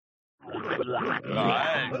You're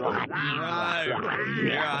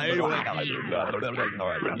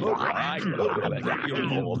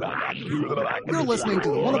listening to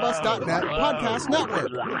the oneofus.net podcast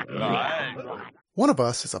network. One of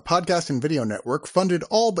Us is a podcast and video network funded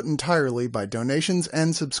all but entirely by donations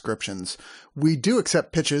and subscriptions. We do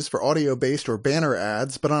accept pitches for audio-based or banner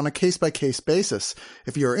ads, but on a case-by-case basis.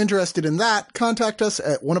 If you're interested in that, contact us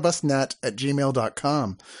at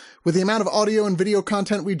oneofusnet@gmail.com. With the amount of audio and video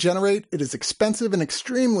content we generate, it is expensive and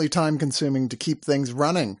extremely time-consuming to keep things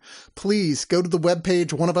running. Please go to the webpage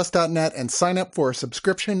oneofus.net and sign up for a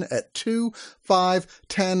subscription at $2, $5,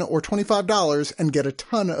 $10, or $25 and get a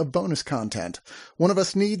ton of bonus content. One of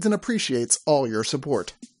Us needs and appreciates all your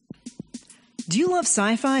support. Do you love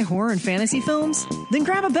sci-fi, horror, and fantasy films? Then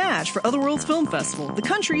grab a badge for Otherworlds Film Festival, the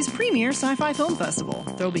country's premier sci-fi film festival.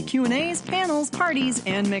 There'll be Q&As, panels, parties,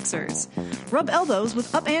 and mixers. Rub elbows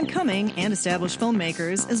with up-and-coming and established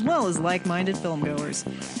filmmakers, as well as like-minded filmgoers.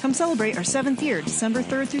 Come celebrate our 7th year, December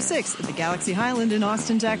 3rd through 6th at the Galaxy Highland in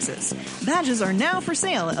Austin, Texas. Badges are now for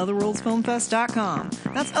sale at otherworldsfilmfest.com.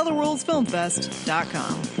 That's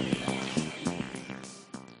otherworldsfilmfest.com.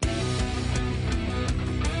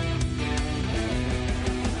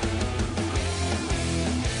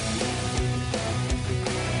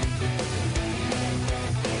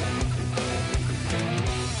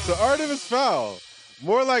 So Artemis Fowl.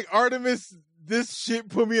 More like Artemis, this shit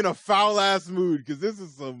put me in a foul-ass mood, because this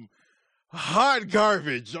is some hot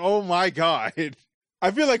garbage. Oh my god.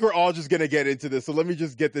 I feel like we're all just going to get into this, so let me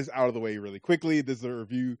just get this out of the way really quickly. This is a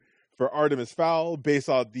review for Artemis Fowl, based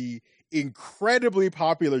on the incredibly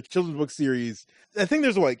popular children's book series. I think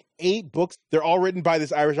there's like 8 books. They're all written by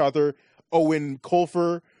this Irish author, Owen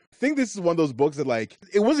Colfer. I think this is one of those books that, like,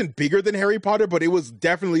 it wasn't bigger than Harry Potter, but it was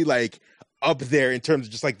definitely, like, up there in terms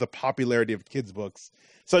of just like the popularity of kids' books.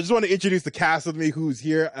 So I just want to introduce the cast with me who's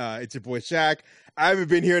here. It's your boy Shaq. I haven't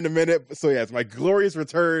been here in a minute. So yeah, it's my glorious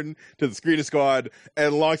return to the Screener Squad.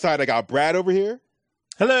 And alongside, I got Brad over here.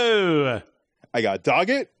 Hello. I got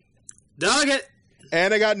Doggett. Doggett.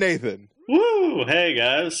 And I got Nathan. Woo. Hey,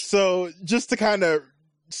 guys. So just to kind of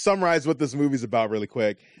summarize what this movie's about really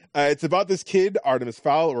quick. It's about this kid, Artemis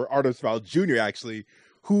Fowl, or Artemis Fowl Jr. actually,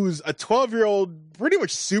 who's a 12-year-old, pretty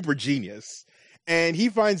much super genius. And he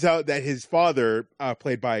finds out that his father,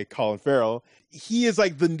 played by Colin Farrell, he is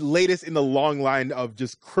like the latest in the long line of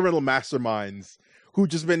just criminal masterminds who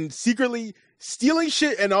just been secretly stealing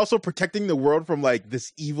shit and also protecting the world from like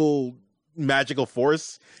this evil magical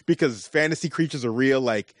force, because fantasy creatures are real,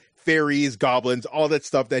 like fairies, goblins, all that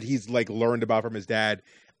stuff that he's like learned about from his dad.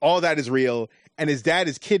 All that is real. And his dad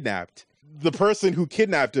is kidnapped. The person who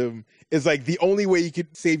kidnapped him is like, the only way you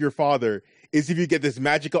could save your father is if you get this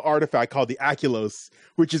magical artifact called the Aculos,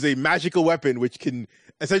 which is a magical weapon which can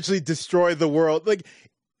essentially destroy the world. Like,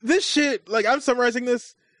 this shit, like, I'm summarizing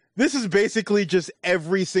this. This is basically just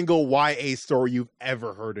every single YA story you've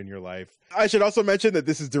ever heard in your life. I should also mention that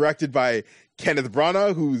this is directed by Kenneth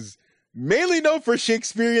Branagh, who's mainly known for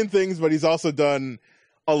Shakespearean things, but he's also done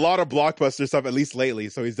a lot of blockbuster stuff, at least lately.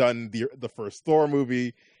 So he's done the first Thor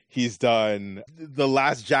movie. He's done the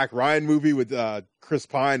last Jack Ryan movie with Chris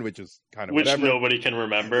Pine, which is kind of whatever. Which nobody can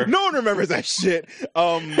remember. No one remembers that shit.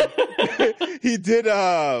 He did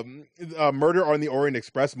Murder on the Orient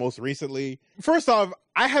Express most recently. First off,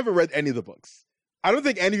 I haven't read any of the books. I don't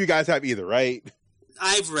think any of you guys have either, right?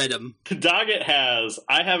 I've read them. Doggett has.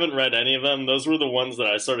 I haven't read any of them. Those were the ones that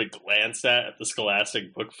I sort of glanced at the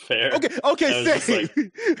Scholastic Book Fair. Okay, same.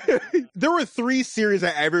 Like... There were 3 series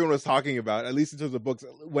that everyone was talking about, at least in terms of books,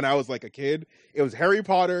 when I was like a kid. It was Harry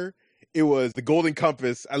Potter, it was The Golden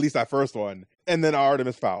Compass, at least that first one, and then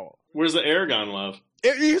Artemis Fowl. Where's the Aragon love?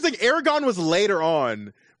 He was like, Aragon was later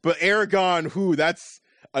on, but Aragon, that's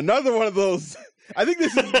another one of those... I think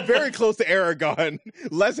this is very close to Aragon,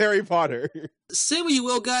 less Harry Potter. Say what you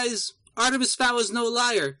will, guys. Artemis Fowl is no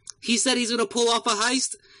liar. He said he's going to pull off a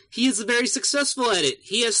heist. He is very successful at it.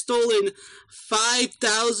 He has stolen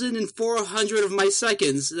 5,400 of my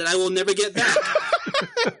seconds that I will never get back.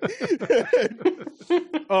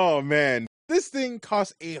 Oh, man. This thing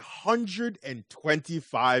cost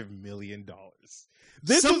 $125 million.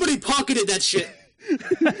 Somebody pocketed that shit.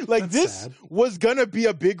 Like, this was gonna be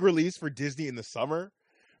a big release for Disney in the summer,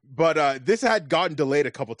 but this had gotten delayed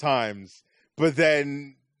a couple times. But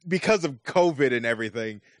then, because of COVID and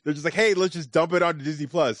everything, they're just like, hey, let's just dump it onto Disney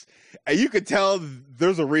Plus. And you could tell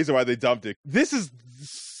there's a reason why they dumped it. This is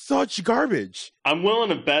such garbage. I'm willing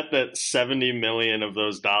to bet that 70 million of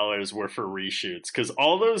those dollars were for reshoots, because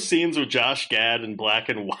all those scenes with Josh Gad in black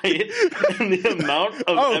and white and the amount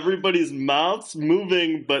of everybody's mouths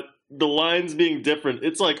moving but the lines being different,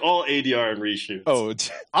 it's like all ADR and reshoots. Oh,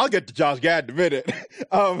 I'll get to Josh Gad in a minute.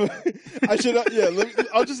 I should,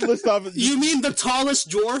 I'll just list off. You mean the tallest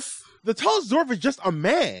dwarf? The tallest dwarf is just a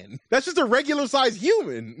man. That's just a regular-sized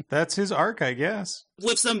human. That's his arc, I guess.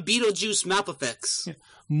 With some Beetlejuice mouth effects. Yeah.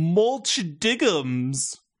 Mulch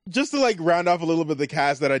Diggums. Just to like round off a little bit of the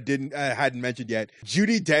cast that I hadn't mentioned yet.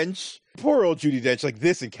 Judi Dench. Poor old Judi Dench, like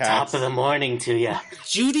this in Cats. Top of the morning to ya.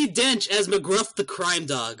 Judi Dench as McGruff the crime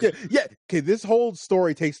dog. Yeah. Okay, this whole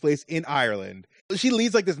story takes place in Ireland. She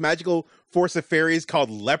leads like this magical force of fairies called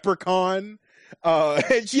Leprechaun.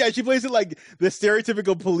 And she plays it like the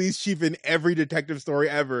stereotypical police chief in every detective story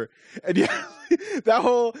ever. And yeah, that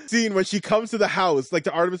whole scene when she comes to the house, like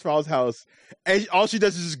to Artemis Fowl's house, and all she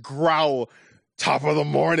does is just growl, top of the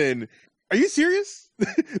morning. Are you serious?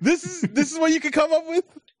 This is what you could come up with?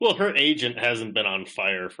 Well, her agent hasn't been on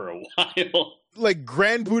fire for a while. Like is it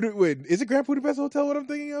Grand Budapest Hotel what I'm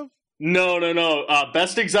thinking of? No.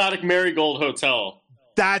 Best Exotic Marigold Hotel.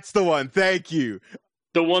 That's the one. Thank you.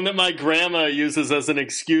 The one that my grandma uses as an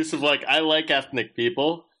excuse of like, I like ethnic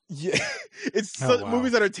people. Yeah, it's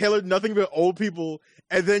movies that are tailored nothing but old people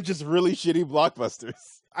and then just really shitty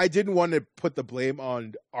blockbusters. I didn't want to put the blame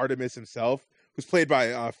on Artemis himself, who's played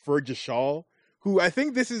by Fergus Shaw, who I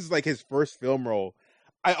think this is like his first film role.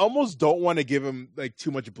 I almost don't want to give him like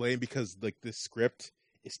too much blame because like the script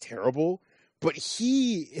is terrible, but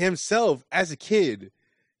he himself as a kid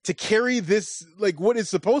to carry this, like what is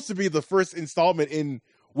supposed to be the first installment in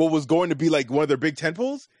what was going to be like one of their big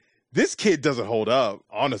tentpoles, this kid doesn't hold up,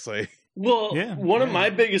 honestly. Well, one of my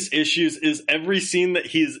biggest issues is every scene that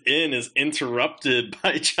he's in is interrupted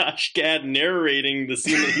by Josh Gad narrating the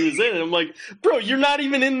scene that he was in. And I'm like, bro, you're not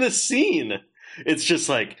even in this scene. It's just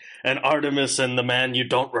like, and Artemis and the man you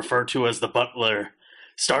don't refer to as the butler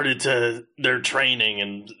started their training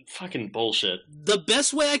and fucking bullshit. The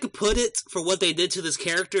best way I could put it for what they did to this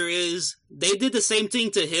character is they did the same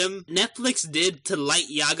thing to him Netflix did to Light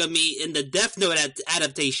Yagami in the Death Note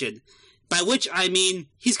adaptation. By which I mean,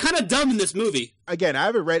 he's kind of dumb in this movie. Again, I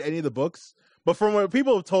haven't read any of the books, but from what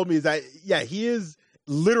people have told me is that, yeah, he is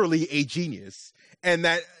literally a genius. And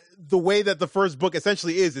that the way that the first book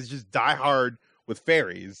essentially is just Die Hard with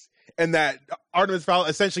fairies. And that Artemis Fowl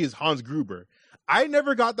essentially is Hans Gruber. I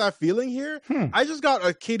never got that feeling here. I just got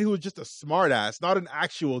a kid who was just a smartass, not an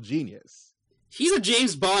actual genius. He's a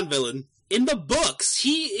James Bond villain. In the books,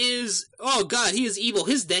 he is, oh god, he is evil.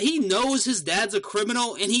 He knows his dad's a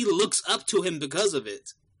criminal, and he looks up to him because of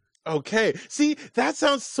it. Okay. See, that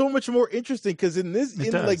sounds so much more interesting, because in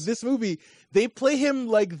this movie, they play him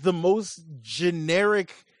like the most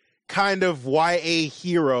generic kind of YA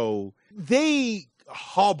hero. They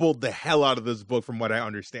hobbled the hell out of this book from what I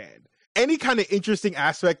understand. Any kind of interesting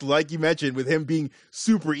aspect, like you mentioned, with him being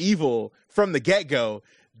super evil from the get-go,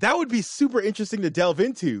 that would be super interesting to delve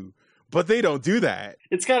into. But they don't do that.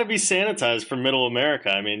 It's got to be sanitized for middle America.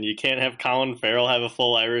 I mean, you can't have Colin Farrell have a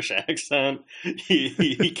full Irish accent.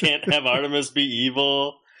 He can't have Artemis be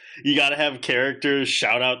evil. You got to have characters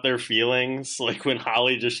shout out their feelings. Like when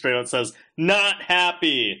Holly just straight out says, not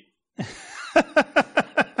happy.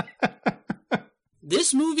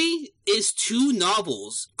 This movie is 2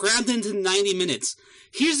 novels crammed into 90 minutes.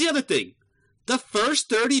 Here's the other thing. The first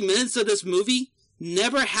 30 minutes of this movie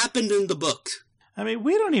never happened in the book. I mean,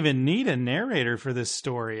 we don't even need a narrator for this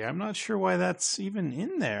story. I'm not sure why that's even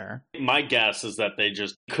in there. My guess is that they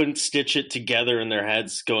just couldn't stitch it together in their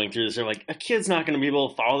heads going through this. They're like, a kid's not going to be able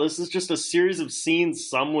to follow this. It's just a series of scenes,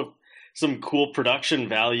 some with some cool production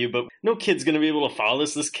value, but no kid's going to be able to follow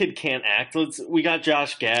this. This kid can't act. We got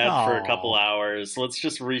Josh Gad for a couple hours. Let's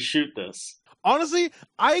just reshoot this. Honestly,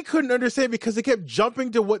 I couldn't understand because they kept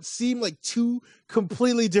jumping to what seemed like 2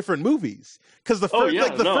 completely different movies. Because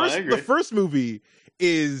the first movie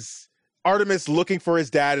is Artemis looking for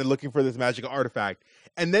his dad and looking for this magical artifact.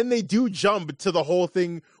 And then they do jump to the whole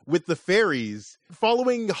thing with the fairies,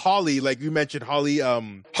 following Holly, like you mentioned, Holly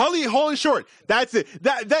Short. That's it.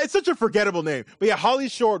 That's such a forgettable name. But yeah, Holly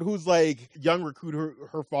Short, who's like young recruiter,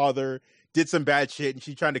 her father did some bad shit and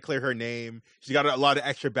she's trying to clear her name. She's got a lot of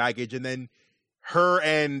extra baggage. And then her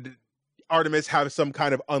and Artemis have some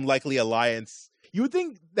kind of unlikely alliance. You would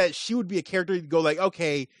think that she would be a character to go like,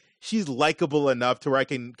 okay, she's likable enough to where I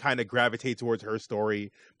can kind of gravitate towards her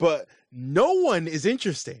story. But no one is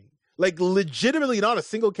interesting. Like, legitimately, not a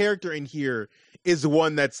single character in here is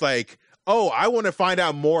one that's like, oh, I want to find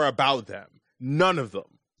out more about them. None of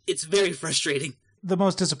them. It's very frustrating. The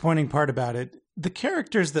most disappointing part about it, the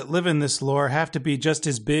characters that live in this lore have to be just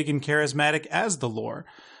as big and charismatic as the lore.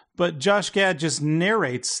 but Josh Gad just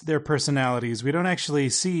narrates their personalities. We don't actually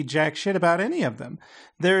see jack shit about any of them.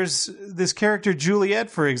 There's this character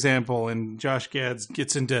Juliet, for example, and Josh Gad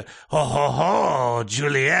gets into, ho, ho, ho,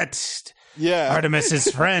 Juliet. Yeah. Artemis's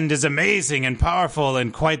friend is amazing and powerful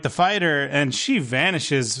and quite the fighter, and she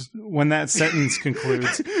vanishes when that sentence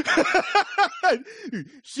concludes.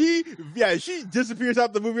 She disappears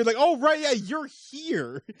out the movie like, oh, right, yeah, you're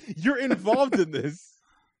here. You're involved in this.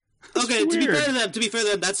 Okay, to be weird. fair to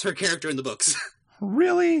them, that's her character in the books.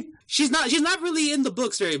 Really? She's not really in the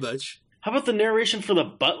books very much. How about the narration for the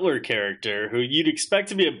Butler character, who you'd expect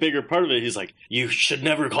to be a bigger part of it? He's like, you should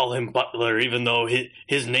never call him Butler, even though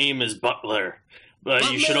his name is Butler.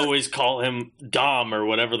 But you should always call him Dom, or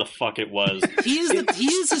whatever the fuck it was. He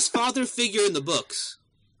is his father figure in the books.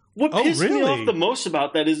 What pissed me really? off the most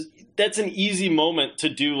about that is that's an easy moment to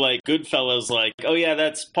do, like Goodfellas, like, oh yeah,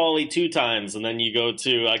 that's Paulie 2 times, and then you go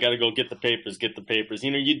to, I gotta go get the papers.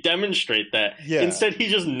 You know, you demonstrate that. Yeah. Instead, he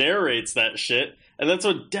just narrates that shit, and that's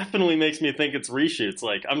what definitely makes me think it's reshoots.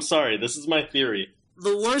 Like, I'm sorry, this is my theory.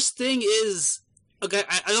 The worst thing is, okay,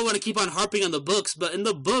 I don't want to keep on harping on the books, but in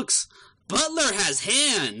the books, Butler has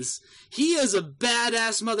hands. He is a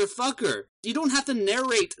badass motherfucker. You don't have to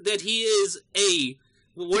narrate that he is a...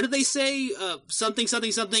 What did they say? Something.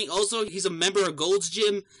 Also, he's a member of Gold's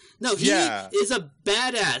Gym. No, he is a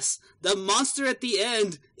badass. The monster at the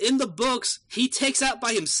end, in the books, he takes out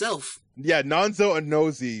by himself. Yeah, Nonzo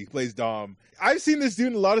Anozie plays Dom. I've seen this dude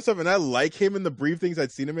in a lot of stuff, and I like him in the brief things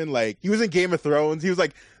I'd seen him in. Like, he was in Game of Thrones. He was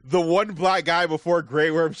like the one black guy before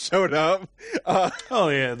Grey Worm showed up. Oh,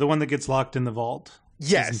 yeah, the one that gets locked in the vault.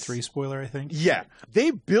 Yes. Season 3 spoiler, I think. Yeah.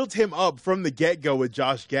 They built him up from the get-go with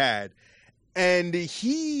Josh Gad. And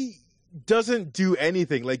he doesn't do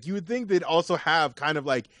anything. Like, you would think they'd also have kind of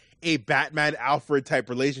like a Batman-Alfred type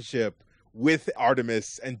relationship with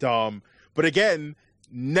Artemis and Dom. But again,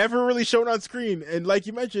 never really shown on screen. And like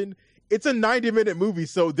you mentioned, it's a 90-minute movie,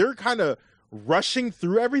 so they're kind of rushing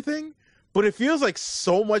through everything. But it feels like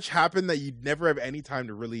so much happened that you'd never have any time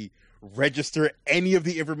to really register any of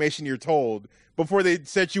the information you're told before they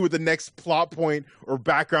set you with the next plot point or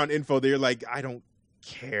background info that you're like, I don't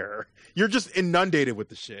care. You're just inundated with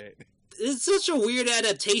the shit. It's such a weird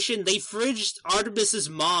adaptation. They fridged Artemis's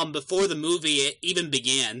mom before the movie even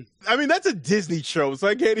began. I mean, that's a Disney show, so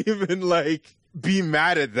I can't even, like, be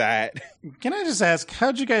mad at that. Can I just ask,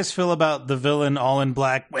 how'd you guys feel about the villain all in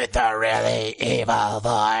black with a really evil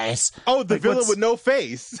voice? Oh, the villain with no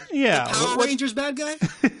face. Yeah. Power Rangers bad guy?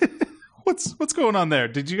 What's going on there?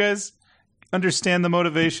 Did you guys understand the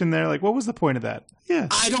motivation there? Like, what was the point of that? Yeah.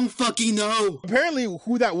 I don't fucking know. Apparently,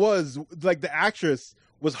 who that was, like, the actress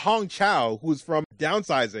was Hong Chow, who's from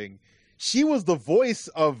Downsizing. She was the voice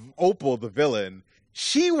of Opal, the villain.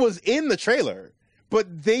 She was in the trailer,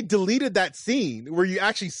 but they deleted that scene where you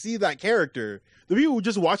actually see that character. The people who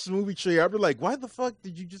just watched the movie trailer were like, why the fuck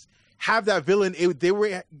did you just have that villain? They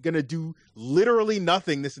were going to do literally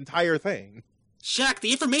nothing this entire thing. Shaq,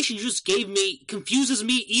 the information you just gave me confuses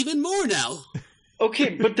me even more now. Okay,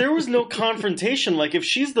 but there was no confrontation. Like, if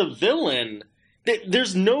she's the villain,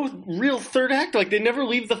 there's no real third act. Like, they never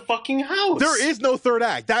leave the fucking house. There is no third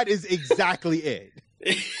act. That is exactly it.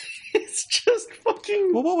 It's just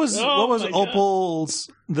fucking... Well, what was Opal's,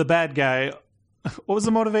 the bad guy, what was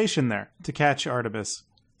the motivation there to catch Artemis?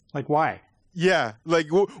 Like, why? Yeah, like,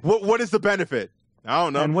 what is the benefit? I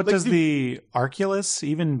don't know. And what does the Arculus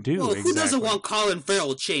even do? Well, who exactly? doesn't want Colin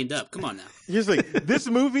Farrell chained up? Come on now. Here's the thing. This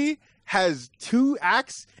movie has 2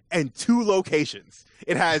 acts and 2 locations.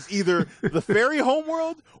 It has either the fairy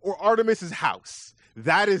homeworld or Artemis's house.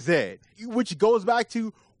 That is it. Which goes back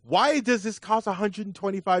to, why does this cost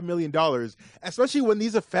 $125 million? Especially when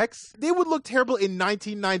these effects, they would look terrible in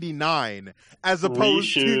 1999 as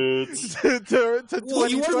opposed to 2020. Well,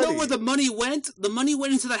 you want to know where the money went? The money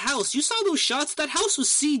went into the house. You saw those shots? That house was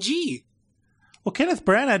CG. Well, Kenneth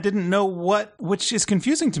Branagh didn't know which is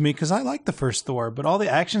confusing to me because I like the first Thor, but all the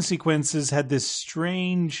action sequences had this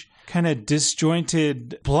strange kind of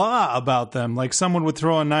disjointed blah about them. Like someone would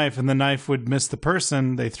throw a knife and the knife would miss the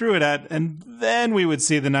person they threw it at, and then we would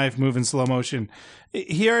see the knife move in slow motion.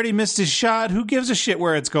 He already missed his shot. Who gives a shit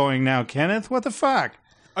where it's going now, Kenneth? What the fuck?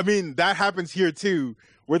 I mean, that happens here too,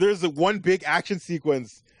 where there's one big action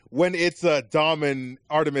sequence when it's Dom and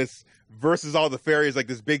Artemis versus all the fairies, like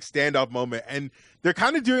this big standoff moment, and they're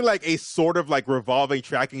kind of doing like a sort of like revolving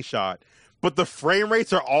tracking shot, but the frame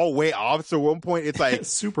rates are all way off. So at one point it's like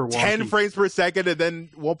super wonky. 10 frames per second, and then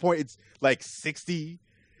at one point it's like 60,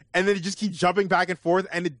 and then it just keeps jumping back and forth,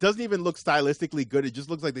 and it doesn't even look stylistically good. It just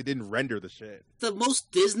looks like they didn't render the shit. The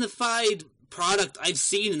most Disney-fied product I've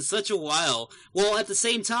seen in such a while, while at the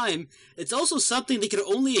same time, it's also something that can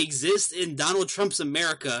only exist in Donald Trump's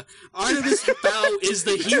America. Artemis Fowl is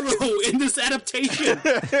the hero in this adaptation.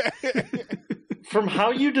 From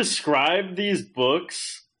how you describe these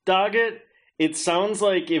books, Doggett, it sounds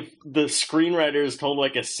like if the screenwriters told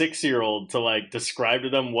like a 6-year-old to like describe to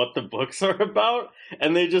them what the books are about,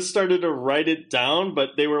 and they just started to write it down, but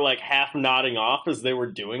they were like half nodding off as they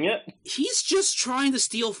were doing it. He's just trying to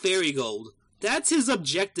steal fairy gold. That's his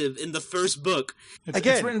objective in the first book.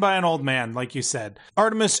 It's written by an old man, like you said.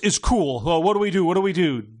 Artemis is cool. Well, what do we do? What do we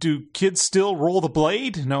do? Do kids still roll the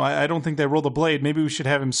blade? No, I don't think they roll the blade. Maybe we should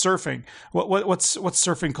have him surfing. What's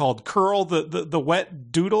surfing called? Curl? The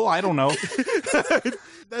wet doodle? I don't know.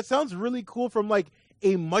 That sounds really cool from like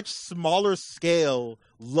a much smaller scale,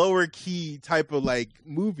 lower key type of like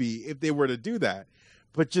movie if they were to do that.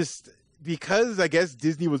 But just because I guess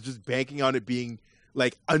Disney was just banking on it being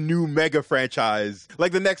like a new mega franchise,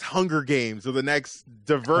 like the next Hunger Games or the next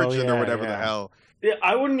Divergent or whatever the hell. Yeah,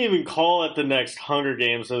 I wouldn't even call it the next Hunger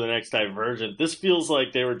Games or the next Divergent. This feels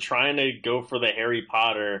like they were trying to go for the Harry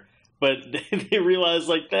Potter, but they realized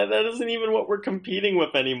like that isn't even what we're competing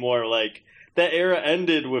with anymore. Like that era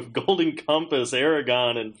ended with Golden Compass,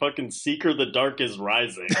 Aragon, and fucking Seeker the Dark is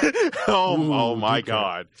Rising. Oh my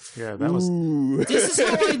God. Yeah, that was. This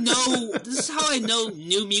is how I know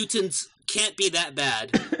New Mutants can't be that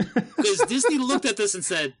bad. Because Disney looked at this and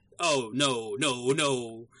said, oh, no.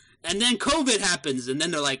 And then COVID happens, and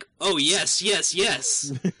then they're like, oh, yes. This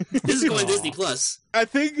is going Disney Plus. I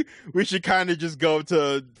think we should kind of just go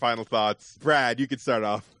to final thoughts. Brad, you can start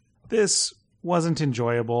off. This wasn't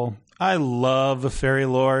enjoyable. I love the fairy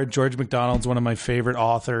lore. George MacDonald's one of my favorite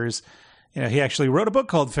authors. You know, he actually wrote a book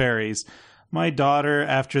called Fairies. My daughter,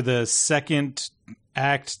 after the second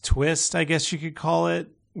act twist, I guess you could call it,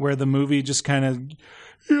 where the movie just kind of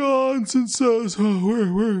yawns and says, oh,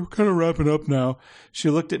 we're kind of wrapping up now. She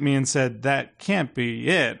looked at me and said, that can't be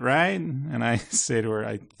it, right? And I say to her,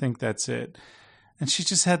 I think that's it. And she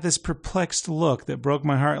just had this perplexed look that broke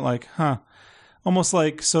my heart, like, huh. Almost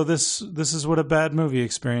like, so this is what a bad movie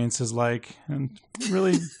experience is like. And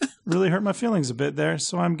really hurt my feelings a bit there.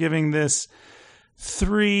 So I'm giving this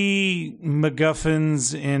 3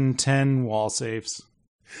 MacGuffins in 10 wall safes.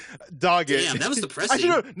 Doggett. Damn, that was depressing. Actually,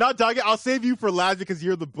 no, not Doggett. I'll save you for last because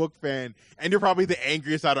you're the book fan, and you're probably the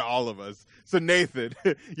angriest out of all of us. So, Nathan,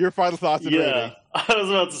 your final thoughts and rating. I was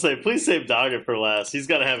about to say, please save Doggett for last. He's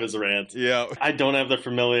got to have his rant. Yeah. I don't have the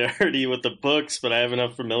familiarity with the books, but I have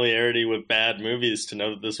enough familiarity with bad movies to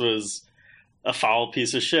know that this was a foul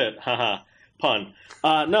piece of shit. Haha. Pun.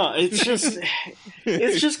 No, it's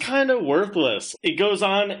just kind of worthless. It goes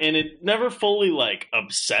on, and it never fully like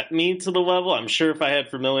upset me to the level. I'm sure if I had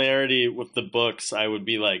familiarity with the books, I would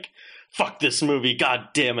be like, "Fuck this movie, god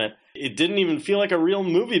damn it!" It didn't even feel like a real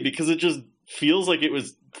movie because it just feels like it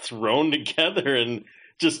was thrown together and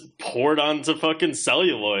just poured onto fucking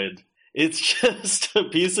celluloid. It's just a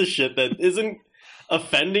piece of shit that isn't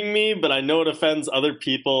offending me, but I know it offends other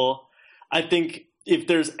people. I think if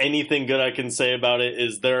there's anything good I can say about it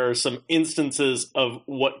is there are some instances of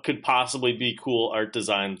what could possibly be cool art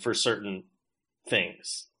design for certain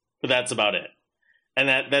things, but that's about it. And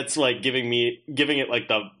that's like giving it like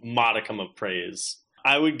the modicum of praise.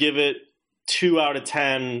 I would give it 2 out of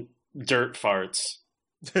 10 dirt farts.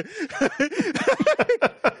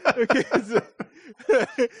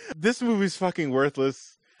 Okay, this movie's fucking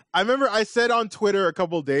worthless. I remember I said on Twitter a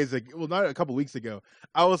couple of days ago, well, not a couple weeks ago,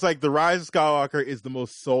 I was like, The Rise of Skywalker is the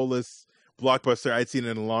most soulless blockbuster I'd seen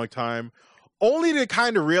in a long time, only to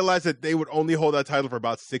kind of realize that they would only hold that title for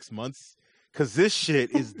about 6 months, because this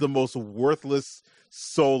shit is the most worthless,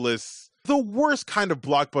 soulless, the worst kind of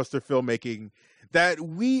blockbuster filmmaking that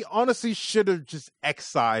we honestly should have just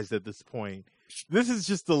excised at this point. This is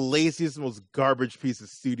just the laziest, most garbage piece of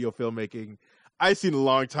studio filmmaking I've seen in a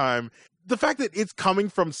long time. The fact that it's coming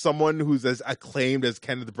from someone who's as acclaimed as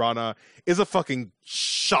Kenneth Branagh is a fucking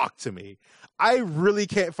shock to me. I really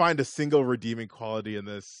can't find a single redeeming quality in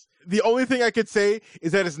this. The only thing I could say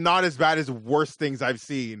is that it's not as bad as worse things I've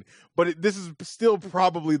seen, but this is still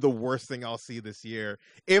probably the worst thing I'll see this year,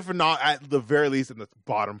 if not at the very least in the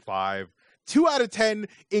bottom 5. 2 out of 10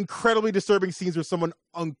 incredibly disturbing scenes where someone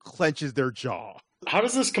unclenches their jaw. How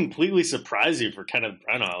does this completely surprise you for Kenneth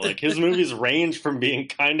Branagh? Like, his movies range from being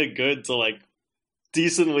kind of good to, like,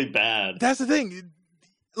 decently bad. That's the thing.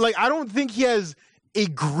 Like, I don't think he has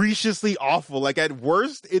egregiously awful. Like, at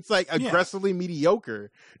worst, it's, like, aggressively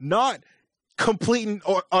mediocre. Not complete and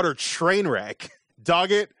utter train wreck.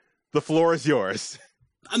 Doggett, the floor is yours.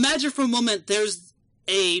 Imagine for a moment there's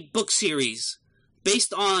a book series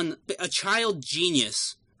based on a child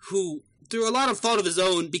genius who through a lot of fault of his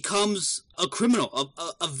own, becomes a criminal,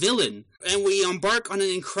 a villain. And we embark on an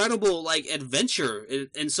incredible, adventure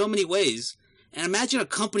in so many ways. And imagine a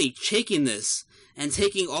company taking this and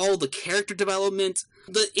taking all the character development,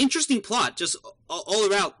 the interesting plot, just all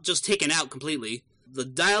around, just taken out completely. The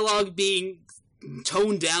dialogue being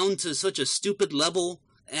toned down to such a stupid level,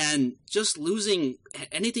 and just losing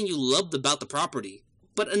anything you loved about the property.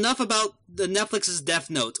 But enough about the Netflix's Death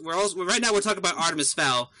Note. Right now we're talking about Artemis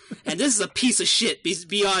Fowl, and this is a piece of shit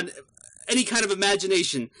beyond any kind of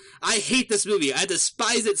imagination. I hate this movie. I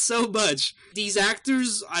despise it so much. These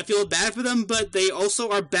actors, I feel bad for them, but they also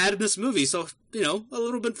are bad in this movie, so, a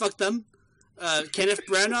little bit fuck them. Kenneth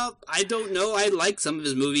Branagh, I don't know. I like some of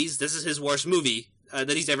his movies. This is his worst movie that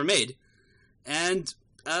he's ever made. And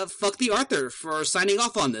fuck the Arthur for signing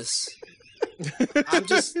off on this.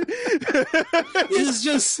 It's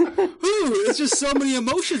just so many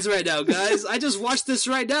emotions right now, guys. I just watched this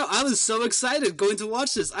right now. I was so excited going to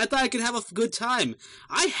watch this. I thought I could have a good time.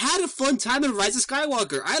 I had a fun time in Rise of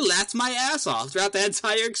Skywalker. I laughed my ass off throughout the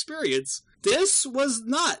entire experience. This was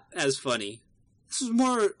not as funny. This was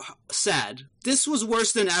more sad. This was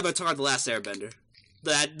worse than Avatar: The Last Airbender,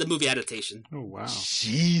 the movie adaptation. Oh, wow.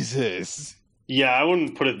 Jesus. Yeah, I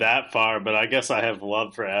wouldn't put it that far, but I guess I have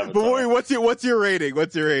love for Avatar. But wait, what's your rating?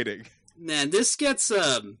 What's your rating? Man, this gets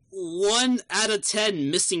 1 out of 10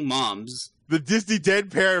 missing moms. The Disney dead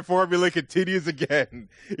parent formula continues again.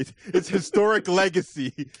 It's historic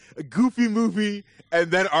legacy, a goofy movie,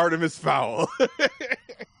 and then Artemis Fowl.